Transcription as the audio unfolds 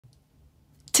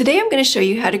Today I'm going to show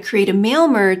you how to create a mail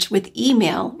merge with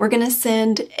email. We're going to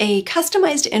send a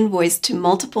customized invoice to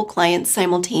multiple clients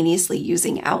simultaneously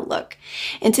using Outlook.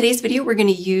 In today's video, we're going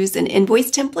to use an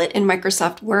invoice template in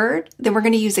Microsoft Word. Then we're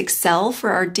going to use Excel for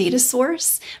our data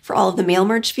source for all of the mail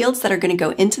merge fields that are going to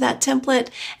go into that template.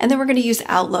 And then we're going to use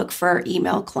Outlook for our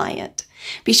email client.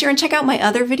 Be sure and check out my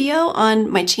other video on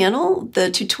my channel,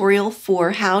 the tutorial for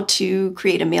how to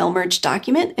create a mail merge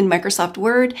document in Microsoft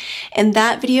Word. In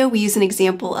that video, we use an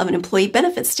example of an employee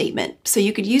benefit statement. So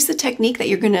you could use the technique that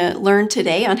you're going to learn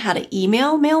today on how to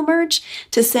email mail merge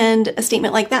to send a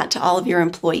statement like that to all of your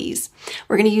employees.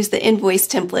 We're going to use the invoice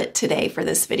template today for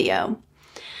this video.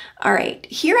 All right,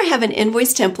 here I have an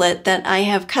invoice template that I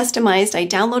have customized. I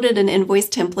downloaded an invoice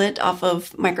template off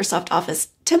of Microsoft Office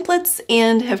templates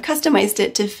and have customized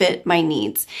it to fit my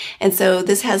needs. And so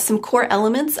this has some core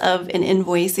elements of an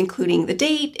invoice, including the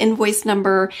date, invoice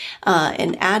number,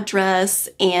 an address,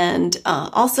 and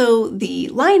also the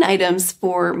line items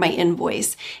for my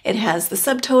invoice. It has the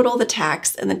subtotal, the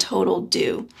tax, and the total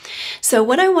due. So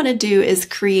what I want to do is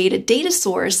create a data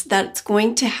source that's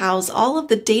going to house all of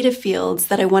the data fields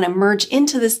that I want to merge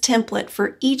into this template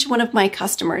for each one of my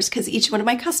customers, because each one of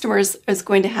my customers is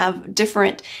going to have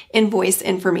different invoice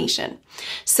information.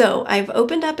 So I've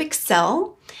opened up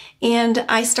Excel and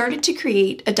I started to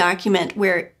create a document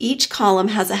where each column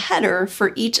has a header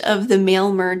for each of the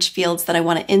mail merge fields that I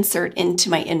want to insert into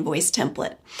my invoice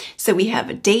template. So we have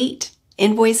a date,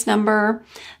 invoice number,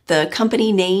 the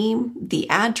company name, the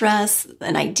address,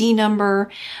 an ID number.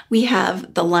 We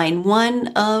have the line 1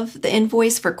 of the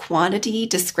invoice for quantity,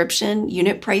 description,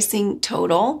 unit pricing,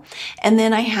 total. And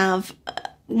then I have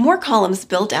more columns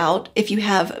built out if you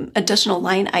have additional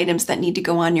line items that need to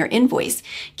go on your invoice.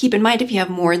 Keep in mind, if you have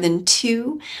more than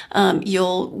 2,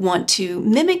 you'll want to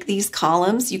mimic these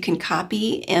columns. You can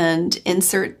copy and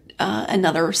insert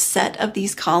another set of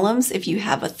these columns if you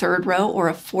have a 3rd row or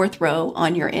a 4th row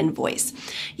on your invoice.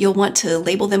 You'll want to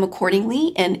label them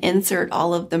accordingly and insert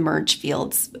all of the merge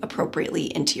fields appropriately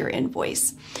into your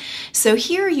invoice. So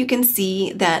here you can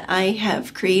see that I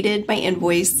have created my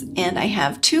invoice and I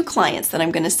have 2 clients that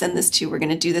I'm going to send this to. We're going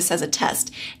to do this as a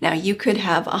test. Now you could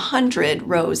have 100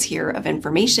 rows here of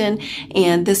information,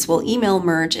 and this will email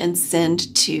merge and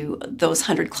send to those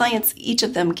 100 clients, each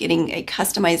of them getting a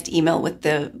customized email with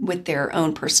their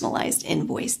own personalized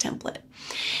invoice template.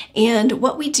 And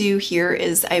what we do here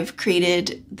is I've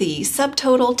created the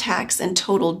subtotal, tax, and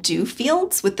total due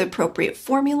fields with the appropriate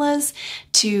formulas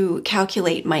to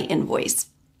calculate my invoice.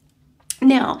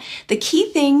 Now, the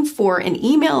key thing for an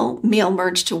email mail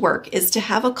merge to work is to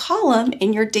have a column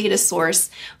in your data source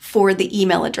for the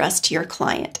email address to your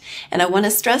client. And I want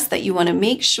to stress that you want to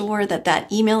make sure that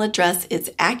that email address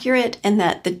is accurate and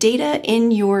that the data in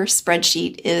your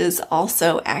spreadsheet is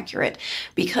also accurate,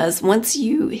 because once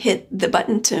you hit the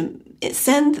button to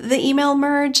send the email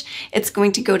merge, it's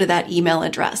going to go to that email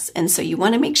address. And so you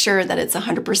want to make sure that it's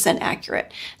 100%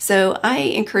 accurate. So I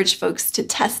encourage folks to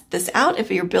test this out. If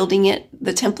you're building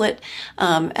the template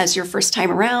as your first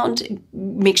time around,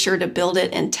 make sure to build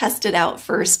it and test it out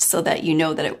first so that you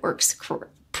know that it works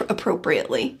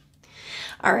appropriately.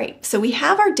 All right, so we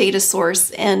have our data source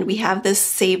and we have this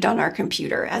saved on our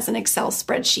computer as an Excel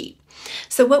spreadsheet.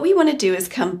 So what we want to do is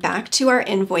come back to our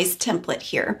invoice template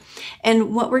here.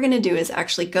 And what we're going to do is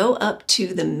actually go up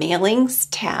to the Mailings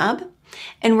tab,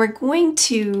 and we're going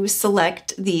to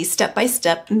select the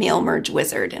step-by-step mail merge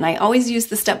wizard. And I always use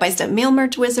the step-by-step mail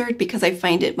merge wizard because I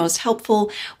find it most helpful,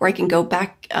 where I can go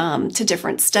back to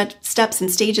different steps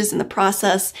and stages in the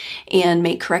process and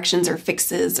make corrections or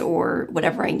fixes or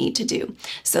whatever I need to do.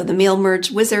 So the mail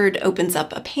merge wizard opens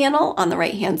up a panel on the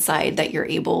right-hand side that you're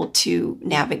able to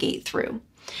navigate through.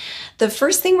 The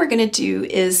first thing we're going to do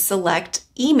is select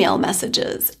email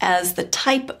messages as the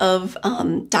type of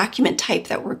document type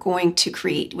that we're going to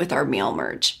create with our mail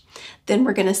merge. Then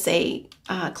we're going to say,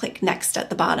 click Next at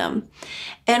the bottom.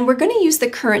 And we're going to use the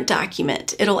current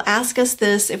document. It'll ask us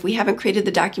this if we haven't created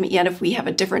the document yet. If we have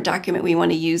a different document we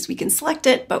want to use, we can select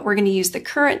it, but we're going to use the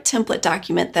current template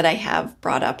document that I have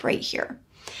brought up right here.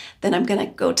 Then I'm going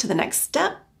to go to the next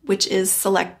step, which is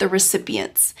select the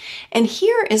recipients. And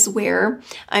here is where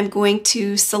I'm going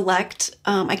to select,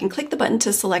 I can click the button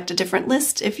to select a different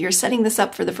list. If you're setting this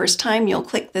up for the first time, you'll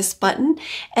click this button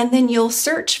and then you'll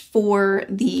search for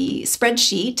the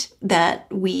spreadsheet that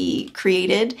we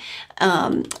created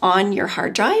on your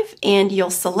hard drive, and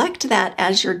you'll select that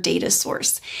as your data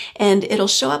source. And it'll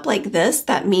show up like this.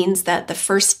 That means that the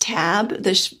first tab,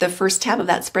 the first tab of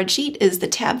that spreadsheet is the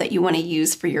tab that you want to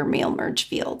use for your mail merge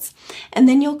fields. And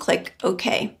then you'll click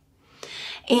OK.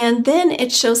 And then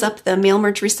it shows up the mail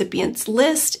merge recipients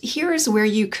list. Here's where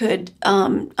you could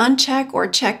uncheck or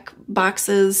check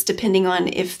boxes depending on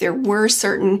if there were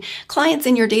certain clients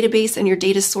in your database and your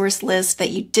data source list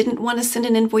that you didn't want to send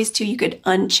an invoice to. You could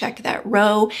uncheck that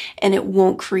row and it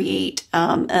won't create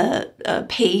a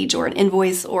page or an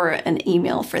invoice or an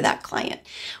email for that client.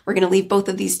 We're going to leave both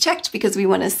of these checked because we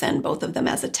want to send both of them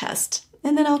as a test.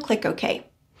 And then I'll click OK.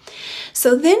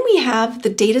 So then we have the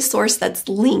data source that's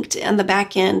linked on the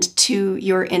back end to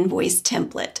your invoice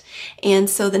template. And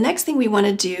so the next thing we want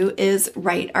to do is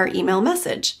write our email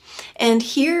message. And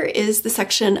here is the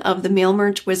section of the mail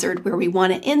merge wizard where we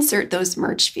want to insert those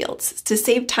merge fields. To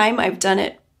save time, I've done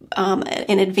it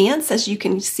in advance, as you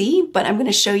can see, but I'm going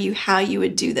to show you how you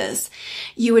would do this.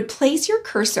 You would place your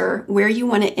cursor where you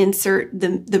want to insert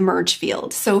the merge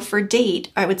field. So for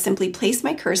date, I would simply place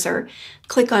my cursor,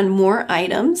 click on more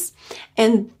items,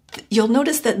 and you'll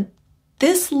notice that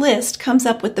this list comes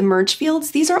up with the merge fields.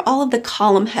 These are all of the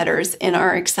column headers in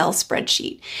our Excel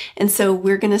spreadsheet. And so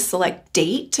we're going to select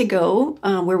date to go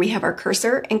where we have our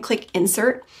cursor and click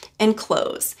insert and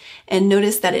close. And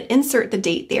notice that it insert the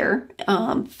date there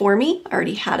for me. I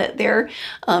already had it there,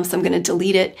 so I'm going to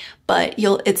delete it. But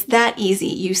it's that easy.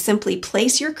 You simply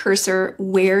place your cursor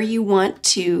where you want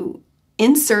to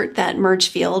insert that merge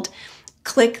field,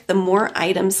 click the more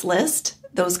items list.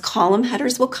 Those column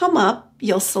headers will come up.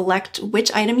 You'll select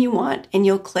which item you want and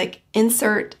you'll click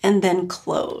insert and then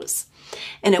close.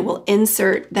 And it will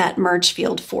insert that merge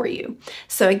field for you.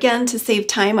 So again, to save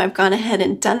time, I've gone ahead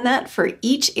and done that for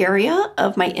each area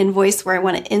of my invoice where I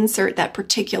want to insert that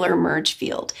particular merge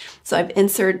field. So I've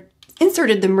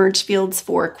inserted the merge fields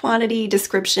for quantity,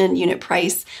 description, unit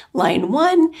price, line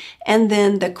 1, and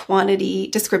then the quantity,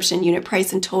 description, unit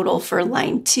price, and total for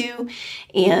line 2,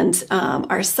 and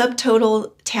our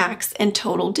subtotal, tax, and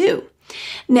total due.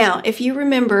 Now, if you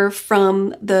remember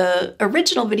from the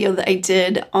original video that I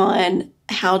did on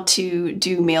how to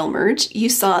do mail merge, you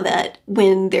saw that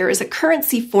when there is a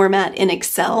currency format in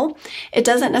Excel, it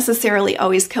doesn't necessarily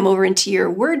always come over into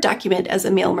your Word document as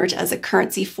a mail merge as a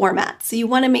currency format. So you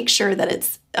want to make sure that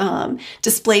it's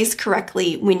displays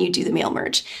correctly when you do the mail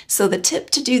merge. So the tip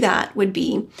to do that would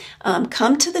be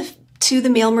come to the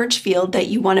mail merge field that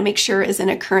you want to make sure is in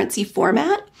a currency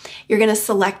format. You're going to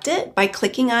select it by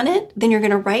clicking on it. Then you're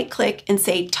going to right click and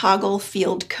say toggle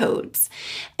field codes.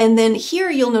 And then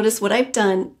here you'll notice what I've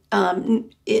done.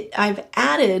 I've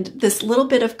added this little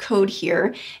bit of code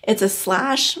here. It's a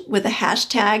slash with a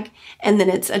hashtag, and then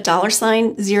it's a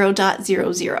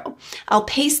 $0.00. I'll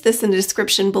paste this in the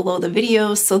description below the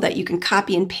video so that you can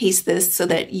copy and paste this so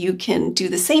that you can do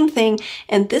the same thing.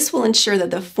 And this will ensure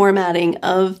that the formatting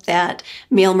of that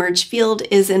mail merge field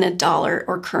is in a dollar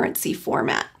or currency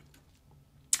format.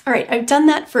 All right, I've done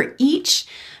that for each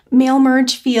mail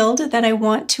merge field that I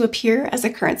want to appear as a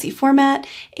currency format.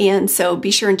 And so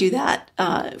be sure and do that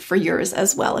for yours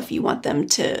as well if you want them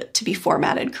to be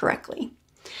formatted correctly.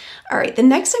 All right, the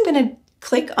next I'm going to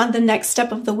click on the next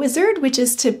step of the wizard, which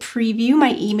is to preview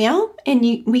my email. And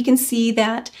we can see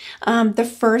that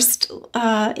the first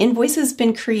invoice has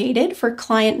been created for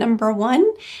client number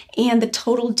 1, and the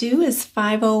total due is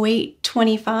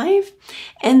 $508.25.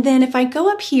 And then if I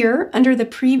go up here under the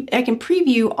I can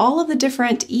preview all of the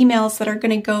different emails that are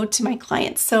going to go to my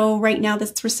clients. So right now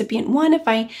this is recipient 1. If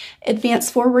I advance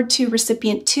forward to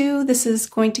recipient 2, this is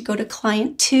going to go to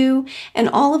client 2, and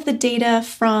all of the data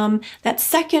from that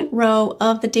second row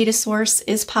of the data source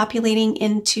is populating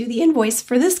into the invoice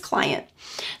for this client.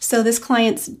 So this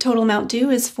client's total amount due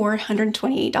is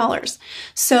 $428.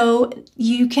 So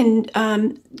you can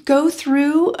go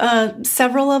through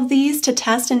several of these to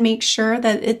test and make sure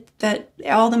that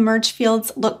all the merge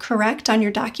fields look correct on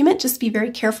your document. Just be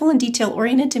very careful and detail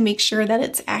oriented to make sure that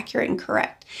it's accurate and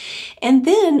correct. And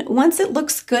then once it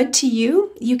looks good to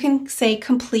you, you can say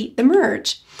complete the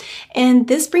merge. And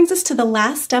this brings us to the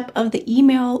last step of the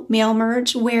email mail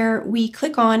merge, where we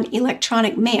click on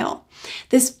electronic mail.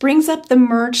 This brings up the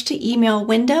merge to email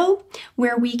window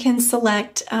where we can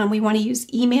select, we want to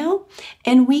use email,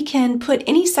 and we can put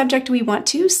any subject we want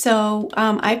to. So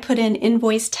I put in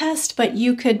invoice test, but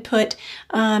you could put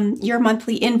your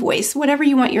monthly invoice, whatever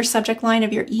you want your subject line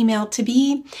of your email to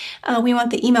be. We want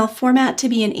the email format to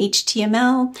be in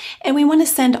HTML, and we want to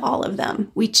send all of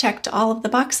them. We checked all of the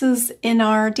boxes in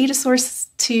our data source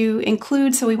to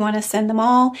include, so we want to send them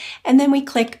all, and then we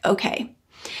click OK.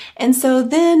 And so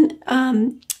then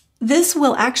this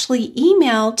will actually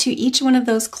email to each one of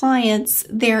those clients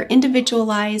their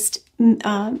individualized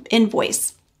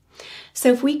invoice.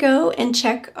 So if we go and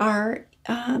check our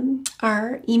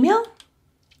email,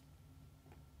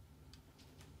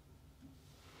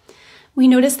 we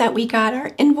notice that we got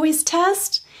our invoice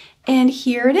test, and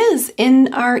here it is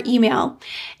in our email.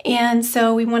 And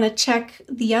so we want to check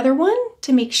the other one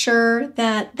to make sure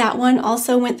that that one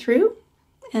also went through.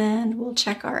 And we'll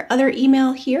check our other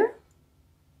email here.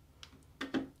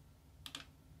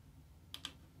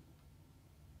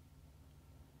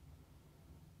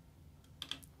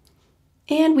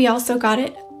 And we also got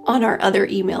it on our other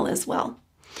email as well.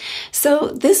 So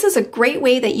this is a great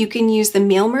way that you can use the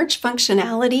mail merge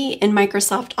functionality in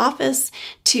Microsoft Office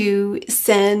to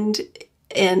send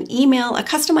an email, a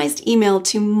customized email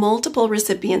to multiple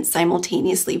recipients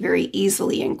simultaneously, very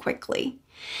easily and quickly.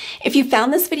 If you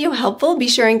found this video helpful, be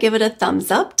sure and give it a thumbs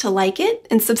up to like it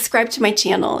and subscribe to my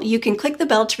channel. You can click the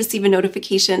bell to receive a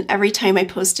notification every time I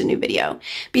post a new video.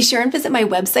 Be sure and visit my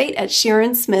website at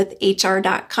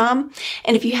sharonsmithhr.com.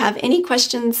 And if you have any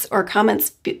questions or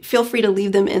comments, feel free to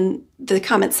leave them in the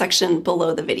comment section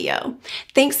below the video.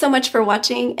 Thanks so much for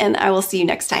watching, and I will see you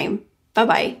next time.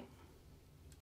 Bye-bye.